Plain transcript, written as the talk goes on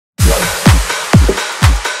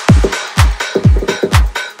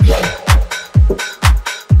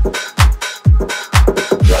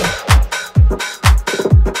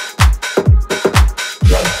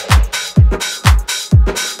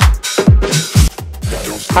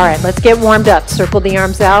All right, let's get warmed up. Circle the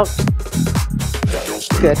arms out.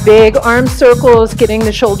 Good. Big arm circles, getting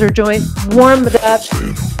the shoulder joint warmed up.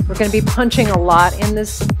 We're going to be punching a lot in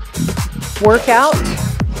this workout.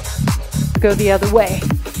 Go the other way.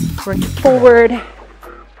 Bring it forward.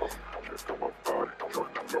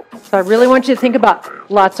 So I really want you to think about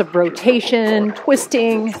lots of rotation,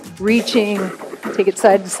 twisting, reaching. Take it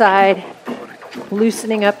side to side.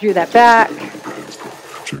 Loosening up through that back.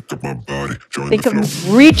 Think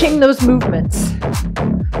of reaching those movements.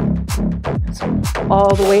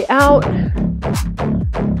 All the way out.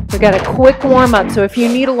 We got a quick warm up, so if you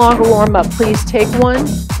need a longer warm up, please take one.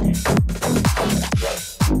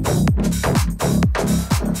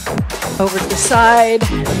 Over to the side.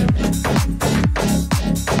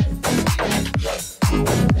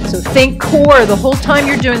 So think core the whole time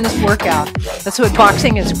you're doing this workout. That's what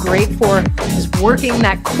boxing is great for, is working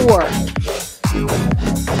that core.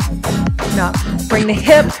 Now, bring the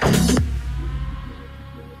hip,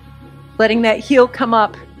 letting that heel come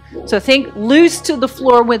up. So think loose to the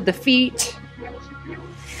floor with the feet.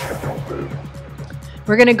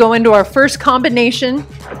 We're going to go into our first combination.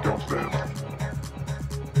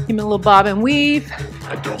 Give me a little bob and weave.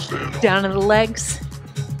 Down to the legs.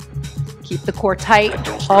 Keep the core tight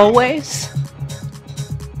always.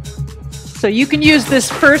 So you can use this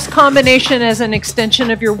first combination as an extension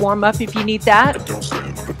of your warm-up if you need that.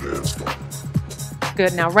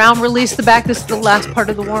 Good. Now round, release the back. This is the last part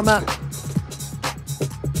of the warm-up.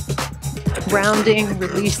 Rounding,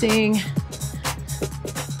 releasing.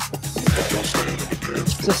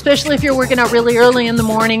 So especially if you're working out really early in the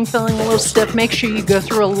morning, feeling a little stiff, make sure you go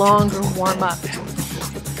through a longer warm-up.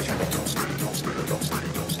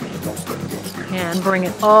 And bring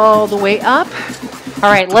it all the way up. All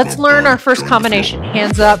right, let's learn our first combination.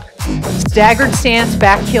 Hands up, staggered stance,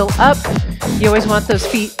 back heel up. You always want those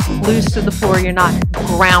feet loose to the floor. You're not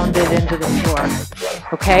grounded into the floor.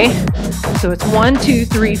 Okay? So it's 1, 2,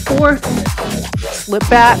 3, 4. Slip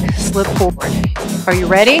back, slip forward. Are you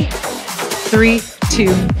ready? 3,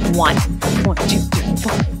 2, 1. 1, 2, 3,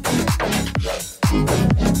 4.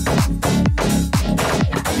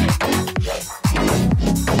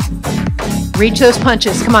 Reach those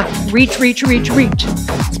punches. Come on. Reach, reach, reach, reach.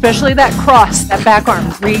 Especially that cross, that back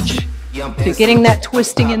arm. Reach. So getting that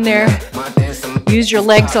twisting in there. Use your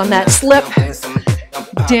legs on that slip.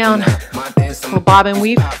 Down. Little bob and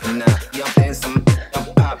weave.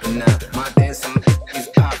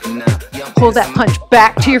 Pull that punch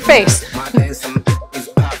back to your face.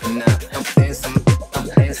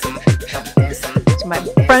 So my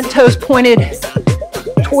front toes pointed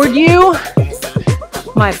toward you.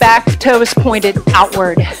 My back toe is pointed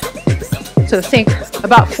outward. So think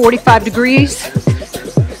about 45 degrees.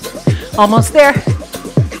 Almost there.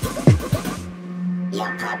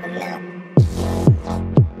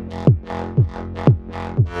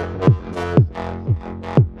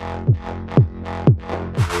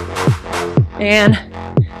 And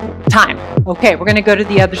time. Okay, we're going to go to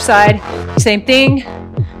the other side. Same thing.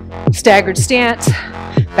 Staggered stance.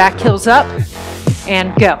 Back heels up.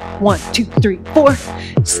 And go. 1, 2, 3, 4.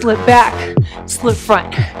 Slip back, slip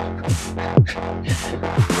front.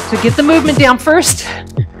 So get the movement down first,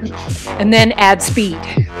 and then add speed.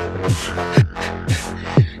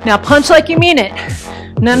 Now punch like you mean it.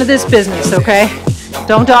 None of this business, okay?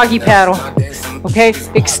 Don't doggy paddle, okay?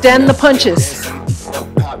 Extend the punches.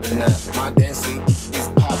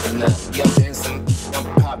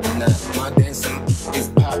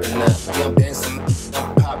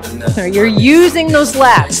 So you're using those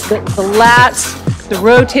lats, the lats, the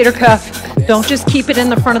rotator cuff. Don't just keep it in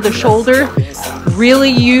the front of the shoulder. Really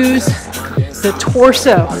use the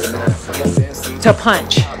torso to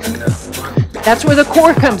punch. That's where the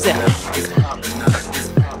core comes in.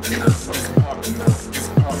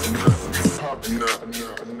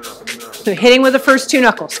 So hitting with the first 2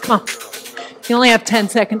 knuckles. Come on. You only have 10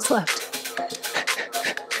 seconds left.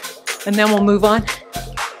 And then we'll move on.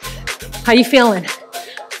 How you feeling?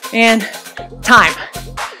 And time.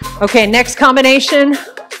 Okay, next combination,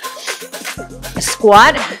 a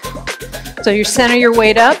squat. So you center your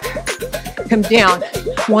weight up, come down.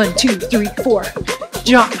 1, 2, 3, 4,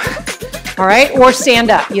 jump. All right, or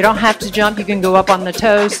stand up. You don't have to jump, you can go up on the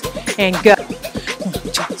toes and go.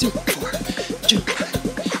 1, 2, 3, 4, jump.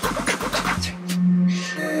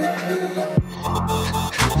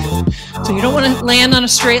 So you don't want to land on a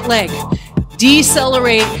straight leg.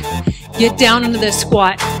 Decelerate, get down into this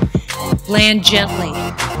squat. Land gently.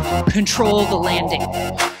 Control the landing.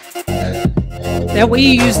 That way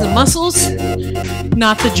you use the muscles,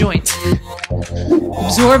 not the joints.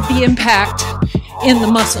 Absorb the impact in the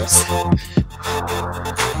muscles.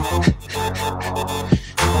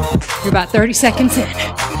 You're about 30 seconds in.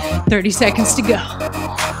 30 seconds to go.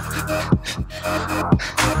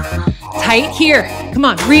 Tight here. Come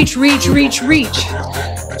on, reach, reach, reach, reach.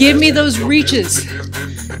 Give me those reaches.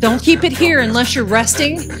 Don't keep it here unless you're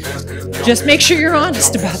resting. Just make sure you're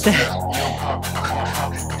honest about that.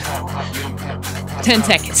 10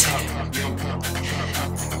 seconds.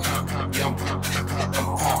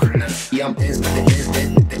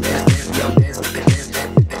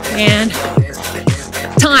 And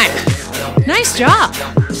time. Nice job.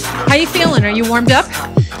 How you feeling? Are you warmed up?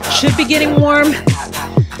 Should be getting warm.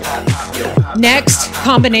 Next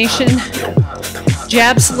combination,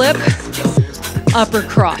 jab slip, upper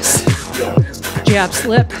cross. Jab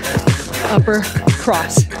slip, upper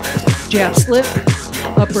cross. Jab slip,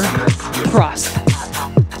 upper cross.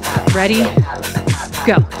 Ready?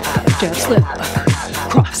 Go. Jab slip, upper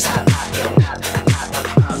cross.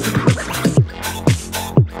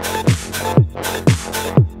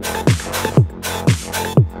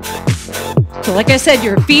 So like I said,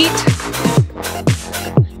 your feet,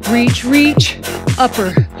 reach, reach,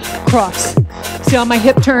 upper, cross. See how my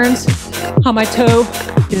hip turns, how my toe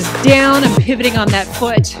is down. I'm pivoting on that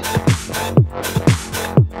foot.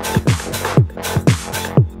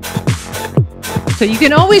 So you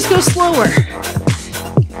can always go slower.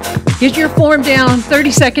 Get your form down,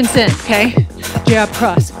 30 seconds in, okay? Jab,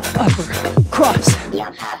 cross, upper, cross.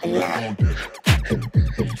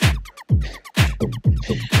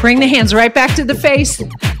 Bring the hands right back to the face.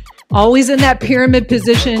 Always in that pyramid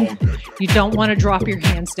position. You don't want to drop your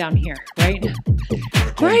hands down here, right?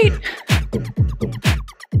 Great.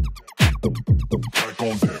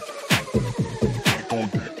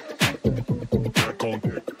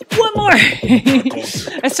 One more.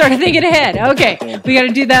 I started thinking ahead. Okay, we got to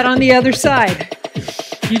do that on the other side.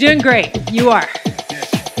 You're doing great. You are.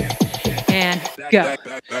 And go.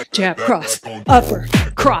 Jab, cross, upper,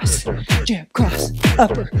 cross. Jab, cross,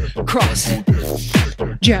 upper, cross.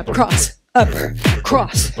 Jab, cross, upper,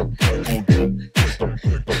 cross.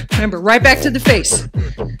 Remember, right back to the face.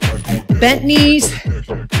 Bent knees,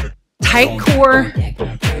 tight core,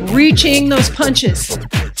 reaching those punches.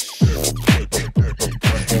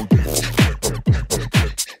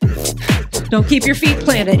 Don't keep your feet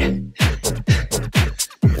planted.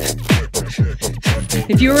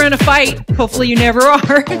 If you were in a fight, hopefully you never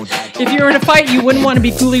are. If you were in a fight, you wouldn't want to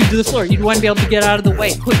be glued to the floor. You'd want to be able to get out of the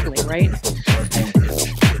way quickly, right?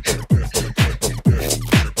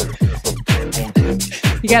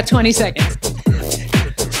 You got 20 seconds.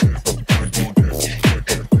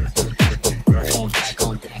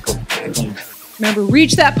 Remember,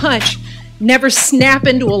 reach that punch. Never snap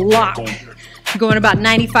into a lock. Going about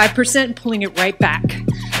 95% and pulling it right back.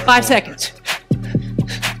 5 seconds.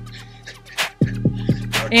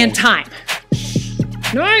 And time.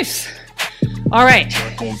 Nice. All right.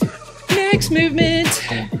 Next movement.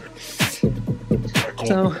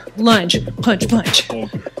 So lunge, punch, punch.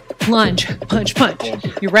 Lunge, punch, punch.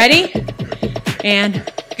 You ready? And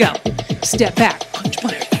go. Step back, punch,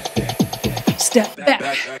 punch. Step back.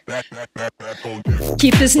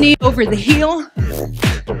 Keep this knee over the heel.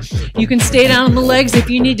 You can stay down on the legs if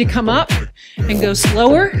you need to come up and go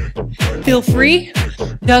slower. Feel free.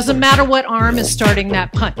 Doesn't matter what arm is starting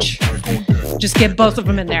that punch. Just get both of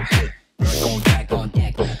them in there. So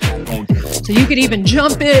you could even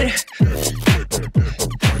jump it.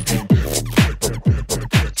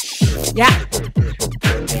 Yeah.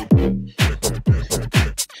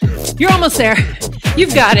 You're almost there.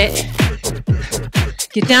 You've got it.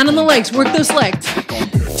 Get down on the legs. Work those legs.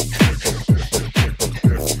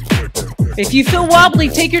 If you feel wobbly,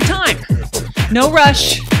 take your time. No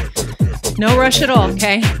rush. No rush at all,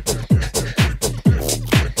 okay?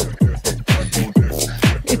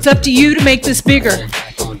 It's up to you to make this bigger.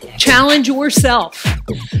 Challenge yourself.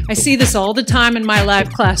 I see this all the time in my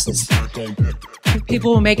live classes.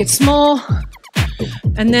 People will make it small,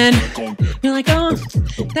 and then you're like, oh,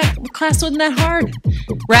 that class wasn't that hard.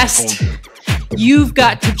 Rest. You've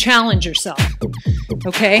got to challenge yourself,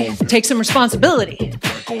 okay? Take some responsibility.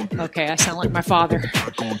 Okay, I sound like my father.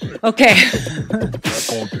 Okay.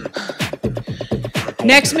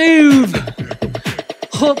 Next move.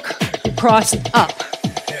 Hook, cross, up.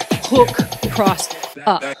 Hook, cross,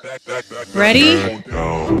 up. Ready?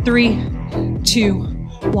 3, 2,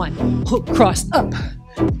 1. Hook, cross, up.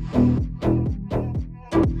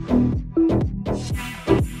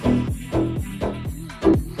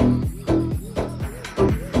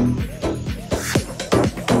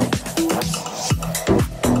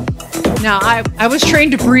 Now, I was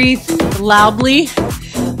trained to breathe loudly.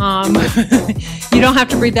 You don't have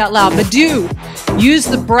to breathe that loud, but do use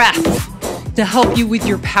the breath to help you with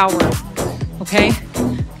your power, okay?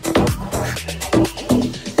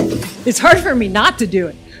 It's hard for me not to do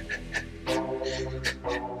it.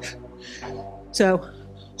 So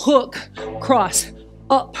hook, cross,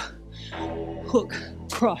 up. Hook,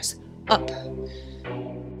 cross, up.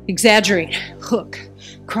 Exaggerate. Hook,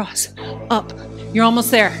 cross, up. You're almost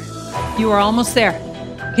there. You are almost there.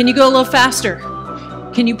 Can you go a little faster?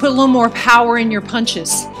 Can you put a little more power in your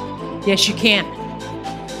punches? Yes, you can.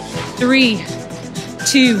 3,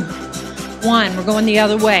 2, 1. We're going the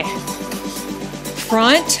other way.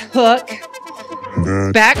 Front hook,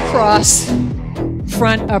 back cross,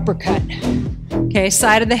 front uppercut. Okay,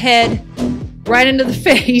 side of the head, right into the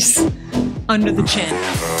face, under the chin.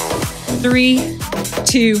 3,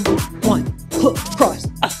 2, 1. Hook, cross,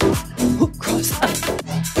 up. Hook, cross, up.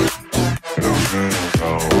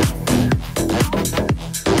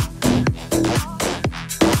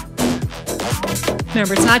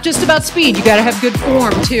 Remember, it's not just about speed. You got to have good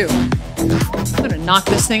form, too. I'm going to knock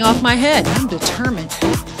this thing off my head. I'm determined.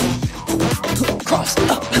 Hook, cross,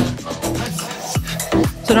 up.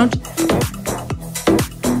 So don't...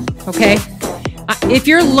 Okay? If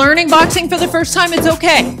you're learning boxing for the first time, it's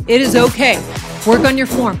okay. It is okay. Work on your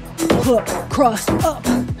form. Hook, cross, up.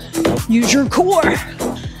 Use your core.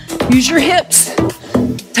 Use your hips.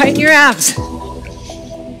 Tighten your abs.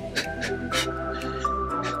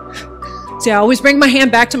 See, I always bring my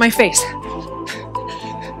hand back to my face.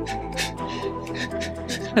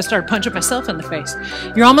 I started punching myself in the face.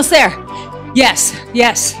 You're almost there. Yes,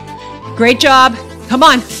 yes. Great job. Come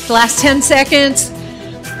on, the last 10 seconds.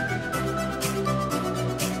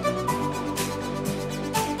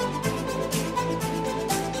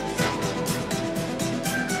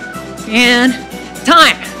 And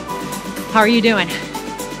time. How are you doing?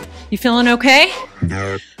 You feeling okay?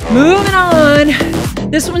 Moving on.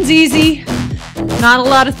 This one's easy. Not a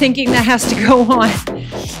lot of thinking that has to go on.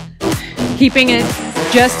 Keeping it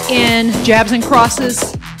just in jabs and crosses.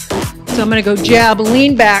 So I'm going to go jab,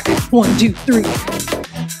 lean back. 1, 2, 3.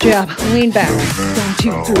 Jab, lean back.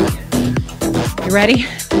 1, 2, 3. You ready?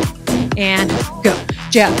 And go.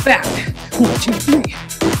 Jab, back. 1, 2, 3.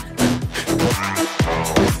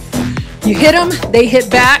 You hit them, they hit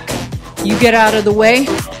back. You get out of the way,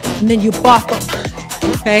 and then you bop them.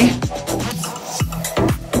 Okay?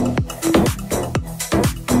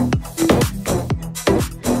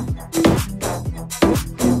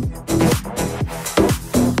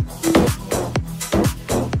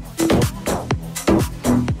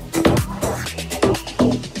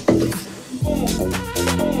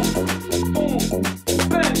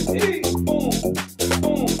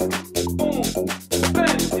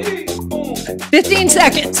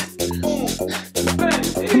 Seconds.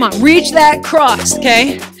 Come on, reach that cross,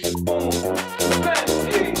 okay?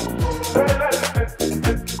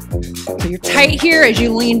 So you're tight here as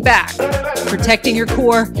you lean back, protecting your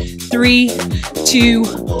core. 3, 2,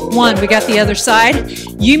 1. We got the other side.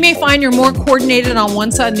 You may find you're more coordinated on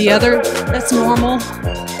one side than the other. That's normal,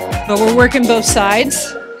 but we're working both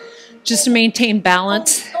sides just to maintain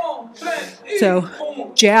balance. So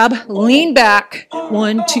jab, lean back.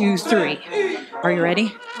 1, 2, 3. Are you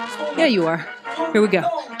ready? Yeah, you are. Here we go.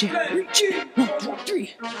 Jab, reach. 1, 2,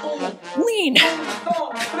 3. Lean.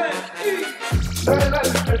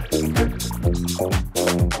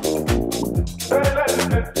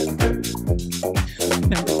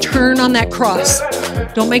 Remember, turn on that cross.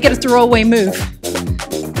 Don't make it a throwaway move.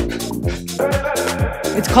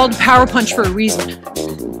 It's called power punch for a reason.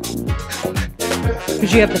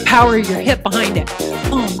 Because you have the power of your hip behind it.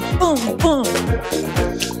 Boom, boom, boom.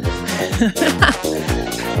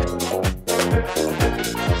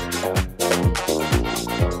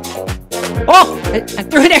 Oh, I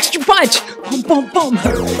threw an extra punch. Boom, boom, boom.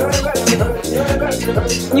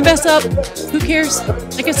 You mess up, who cares?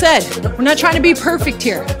 Like I said, we're not trying to be perfect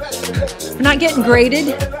here. We're not getting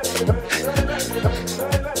graded.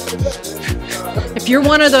 If you're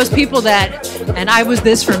one of those people that, and I was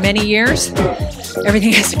this for many years,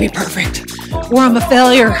 everything has to be perfect, or I'm a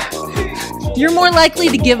failure, you're more likely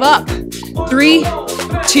to give up. 3,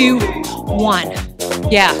 2,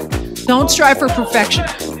 1. Yeah, don't strive for perfection,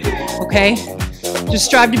 okay? Just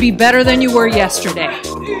strive to be better than you were yesterday.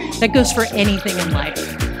 That goes for anything in life,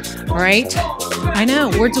 all right? I know,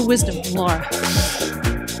 words of wisdom from Laura.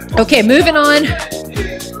 Okay, moving on.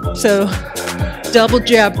 So, double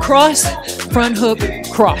jab, cross, front hook,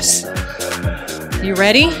 cross. You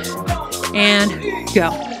ready? And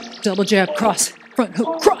go. Double jab, cross, front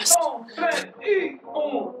hook, cross.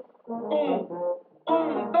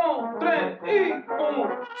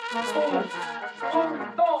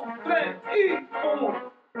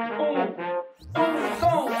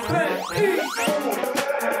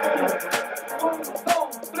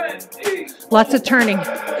 Lots of turning.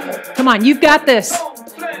 Come on, you've got this.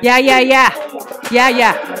 Yeah, yeah, yeah. Yeah,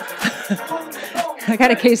 yeah. I got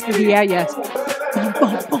a case for the yeah, yes. Boom,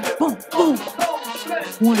 boom, boom, boom, boom.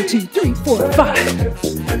 1, 2, 3, 4, 5.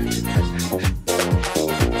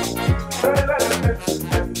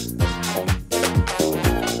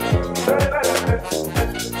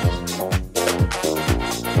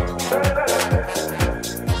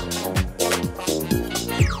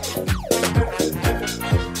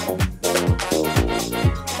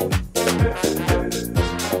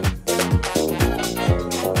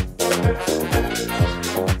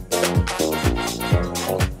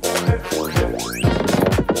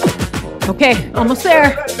 Okay, almost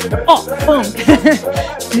there. Oh, boom.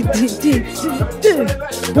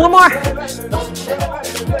 One more.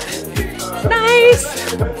 Nice.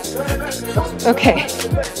 Okay.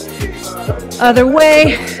 Other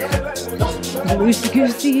way.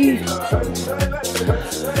 Loosey-goosey.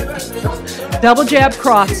 Double jab,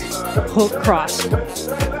 cross, hook, cross.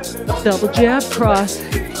 Double jab, cross,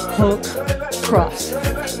 hook, cross.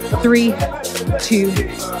 3, 2,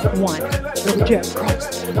 1. Double jab,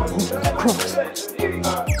 cross, hook, cross.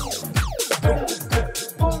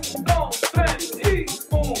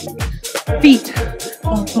 Feet.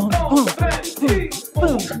 Boom, boom, boom, boom,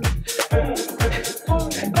 boom.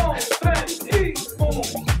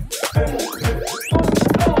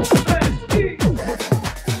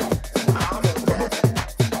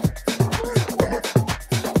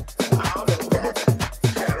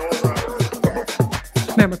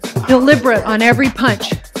 Remember, deliberate on every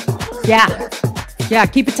punch. Yeah. Yeah,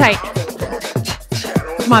 keep it tight.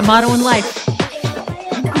 It's my motto in life.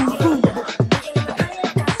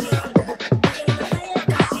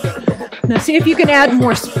 Now see if you can add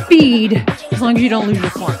more speed as long as you don't lose your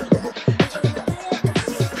form.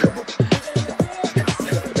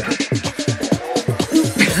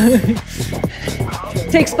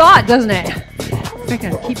 Takes thought, doesn't it? I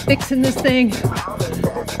gotta keep fixing this thing.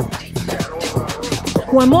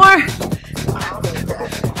 One more.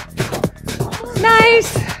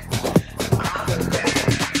 Nice.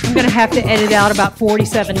 I'm gonna have to edit out about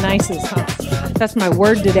 47 nices, huh? That's my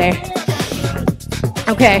word today.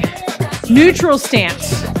 Okay, neutral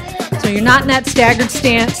stance. So you're not in that staggered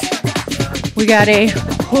stance. We got a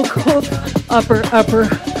hook, hook, upper, upper,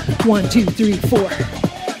 1, 2, 3, 4.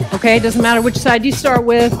 Okay, doesn't matter which side you start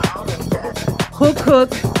with. Hook,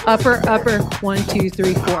 hook, upper, upper, 1, 2,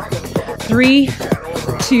 3, 4. 3,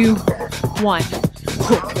 2, 1.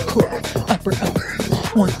 Hook, hook, upper, upper,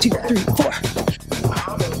 1, 2, 3, 4.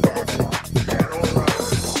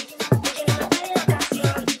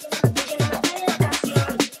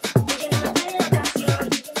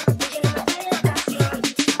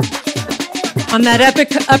 On that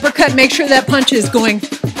uppercut, make sure that punch is going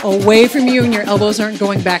away from you and your elbows aren't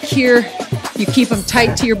going back here. You keep them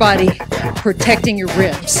tight to your body, protecting your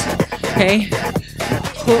ribs, okay?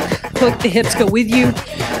 Hook, the hips go with you,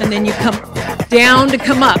 and then you come down to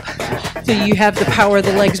come up, so you have the power of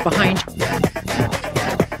the legs behind you.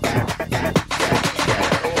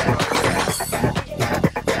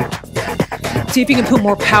 See if you can put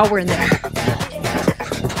more power in there.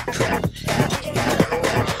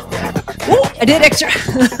 Oh, I did extra.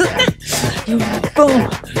 Boom, boom.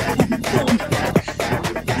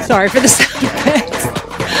 Sorry for the sound effects.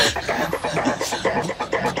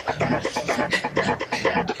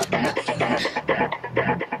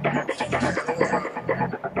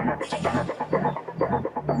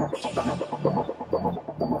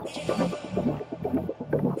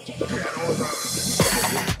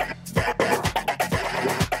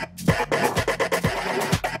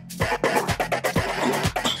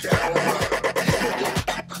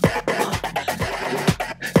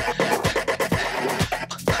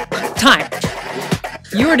 Time.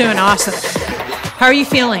 You are doing awesome. How are you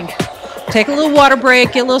feeling? Take a little water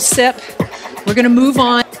break, get a little sip. We're going to move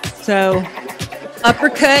on. So,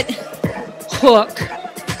 uppercut, hook,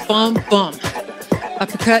 bum, bum.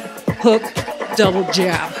 Uppercut, hook, double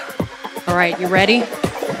jab. All right, you ready?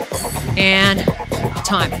 And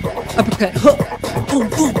time. Uppercut, hook, boom,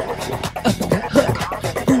 boom. Uppercut,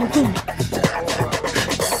 hook, boom, boom.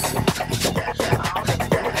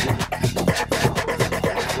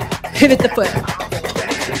 Pivot the foot.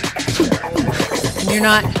 And you're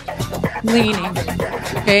not leaning,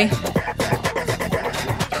 okay?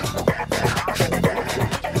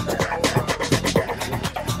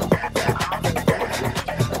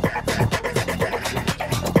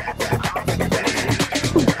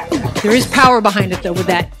 There is power behind it though with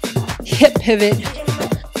that hip pivot.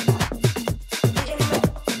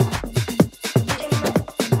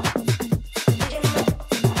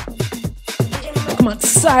 Come on,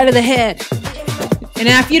 side of the head. And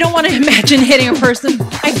now if you don't want to imagine hitting a person,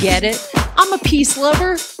 I get it. I'm a peace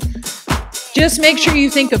lover. Just make sure you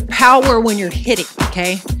think of power when you're hitting,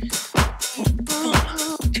 okay?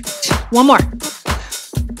 One more.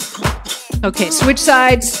 Okay, switch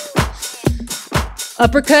sides.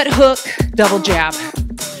 Uppercut, hook, double jab.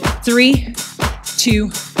 3, 2,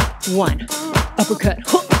 1. Uppercut,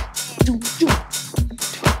 hook.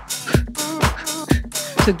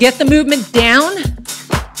 So get the movement down.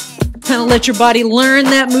 Kind of let your body learn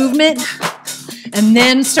that movement. And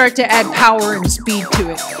then start to add power and speed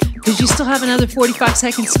to it. Because you still have another 45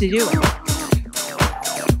 seconds to do it.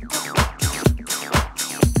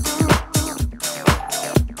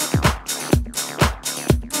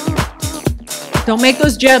 Don't make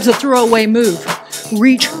those jabs a throwaway move.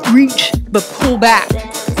 Reach, but pull back.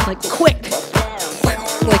 Like quick.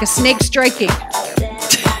 Like a snake striking.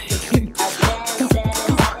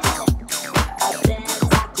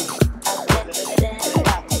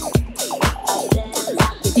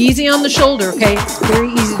 Easy on the shoulder, okay? It's very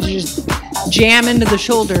easy to just jam into the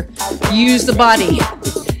shoulder. Use the body.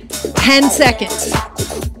 10 seconds.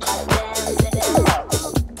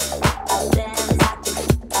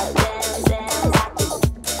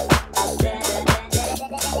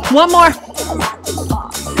 One more.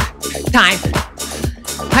 Time.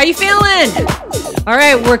 How you feeling? All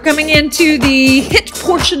right, we're coming into the HIIT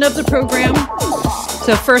portion of the program.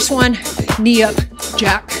 So first one, knee up,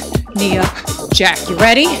 jack, knee up, jack. You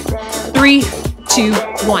ready? 3, 2,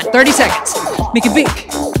 1. 30 seconds. Make it big.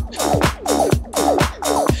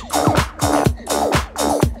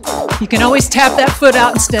 You can always tap that foot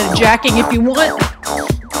out instead of jacking if you want.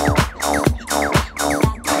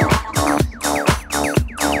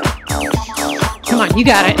 Come on, you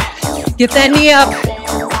got it. Get that knee up.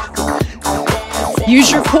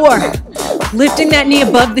 Use your core. Lifting that knee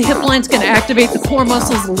above the hip line is going to activate the core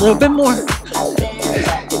muscles a little bit more.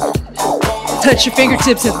 Touch your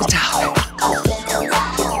fingertips at the top.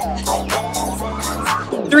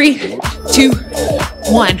 3, 2,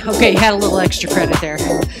 1. Okay, you had a little extra credit there.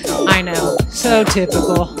 I know. So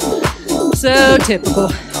typical. So typical.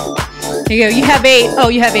 There you go. You have 8. Oh,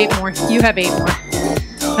 you have 8 more. You have 8 more.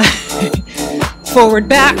 Forward,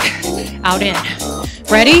 back, out, in.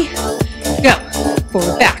 Ready? Go.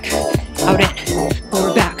 Forward, back, out, in.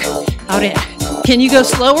 Forward, back, out, in. Can you go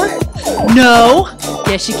slower? No.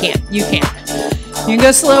 Yes, you can. You can. You can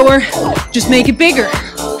go slower. Just make it bigger.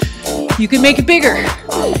 You can make it bigger.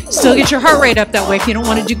 Still get your heart rate up that way if you don't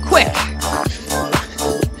want to do quick.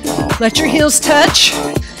 Let your heels touch.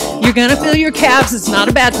 You're going to feel your calves. It's not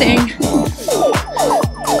a bad thing.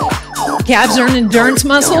 Calves are an endurance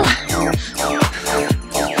muscle.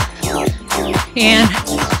 And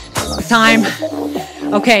time.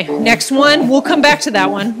 Okay, next one. We'll come back to that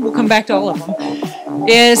one. We'll come back to all of them.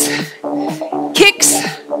 Is kicks.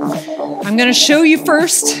 I'm going to show you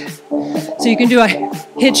first. So you can do a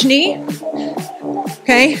hitch knee.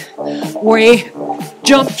 Okay? Or a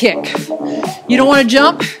jump kick. You don't want to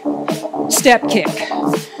jump? Step kick.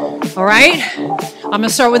 All right? I'm going to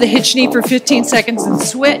start with a hitch knee for 15 seconds and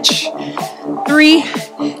switch. 3,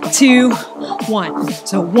 2, 1.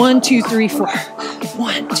 So 1, 2, 3, 4.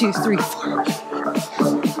 1, 2, 3, 4.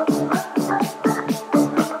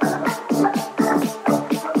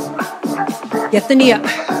 Get the knee up.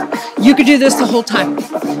 You could do this the whole time.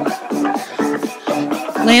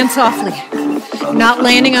 Land softly. Not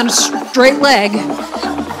landing on a straight leg.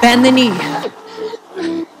 Bend the knee.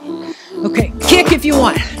 Okay, kick if you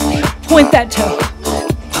want. Point that toe.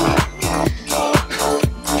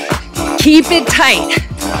 Keep it tight,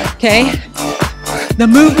 okay? The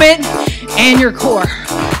movement and your core.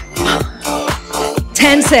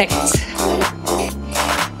 10 seconds.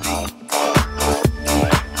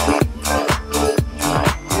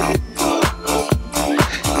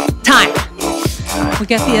 Time. We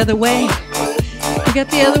got the other way. We got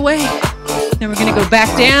the other way. Then we're gonna go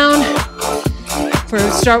back down.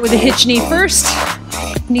 Start with a hitch knee first.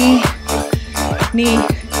 Knee, knee.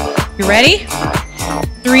 You ready?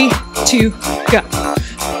 3, 2, go.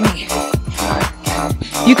 Knee.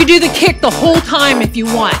 You could do the kick the whole time if you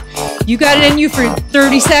want. You got it in you for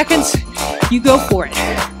 30 seconds, you go for it.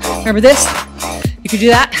 Remember this? You could do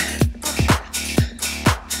that.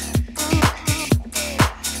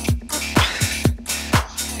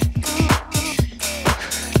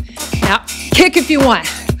 Now, kick if you want.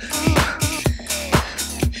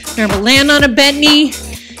 Remember, land on a bent knee.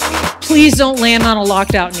 Please don't land on a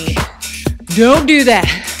locked out knee. Don't do that.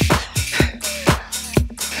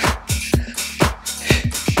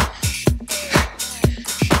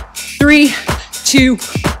 Three, 2,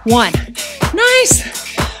 1.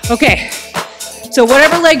 Nice. Okay. So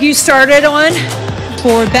whatever leg you started on,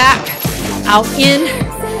 Forward, back, out,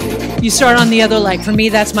 in. You start on the other leg. For me,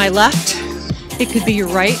 that's my left. It could be your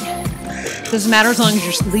right. Doesn't matter as long as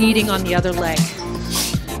you're leading on the other leg.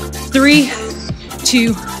 3,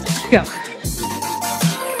 2, go.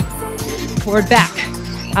 Forward, back,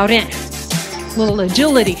 out, in. Little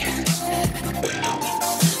agility.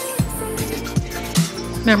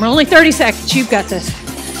 Remember, only 30 seconds. You've got this.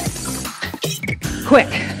 Quick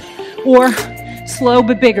or slow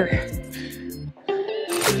but bigger.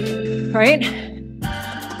 Right?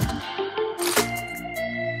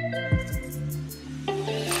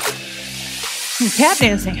 Tap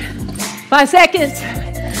dancing. 5 seconds.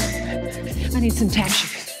 I need some tap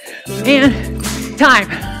shoes. And time.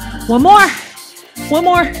 One more. One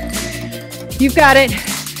more. You've got it.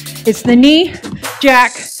 It's the knee,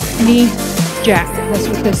 jack, knee, jack. That's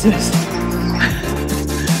what this is.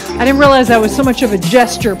 I didn't realize I was so much of a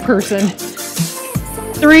gesture person.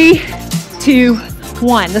 3, 2,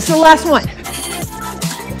 1. This is the last one.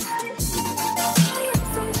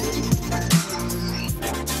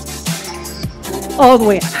 All the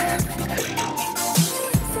way up.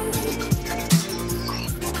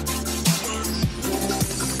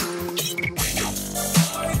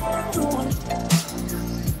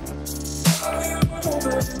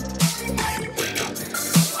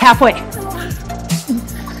 Halfway.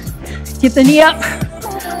 Get the knee up.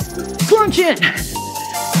 Crunch in.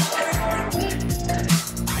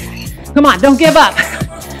 Come on, don't give up.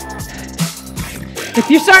 If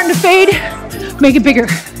you're starting to fade, make it bigger.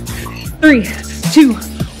 3, 2,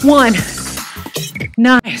 1.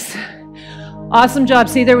 Nice. Awesome job.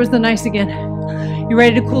 See, there was the nice again. You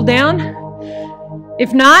ready to cool down?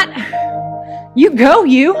 If not, you go,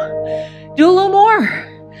 you. Do a little more.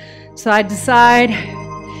 Side to side.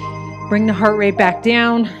 Bring the heart rate back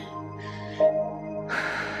down.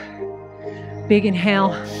 Big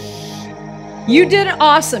inhale. You did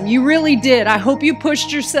awesome. You really did. I hope you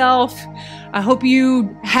pushed yourself. I hope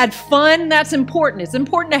you had fun. That's important. It's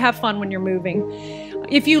important to have fun when you're moving.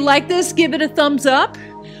 If you like this, give it a thumbs up.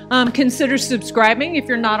 Consider subscribing if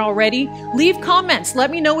you're not already. Leave comments.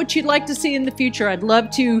 Let me know what you'd like to see in the future. I'd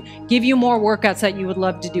love to give you more workouts that you would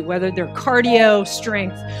love to do, whether they're cardio,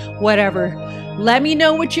 strength, whatever. Let me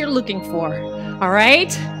know what you're looking for. All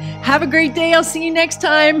right? Have a great day. I'll see you next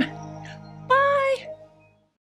time.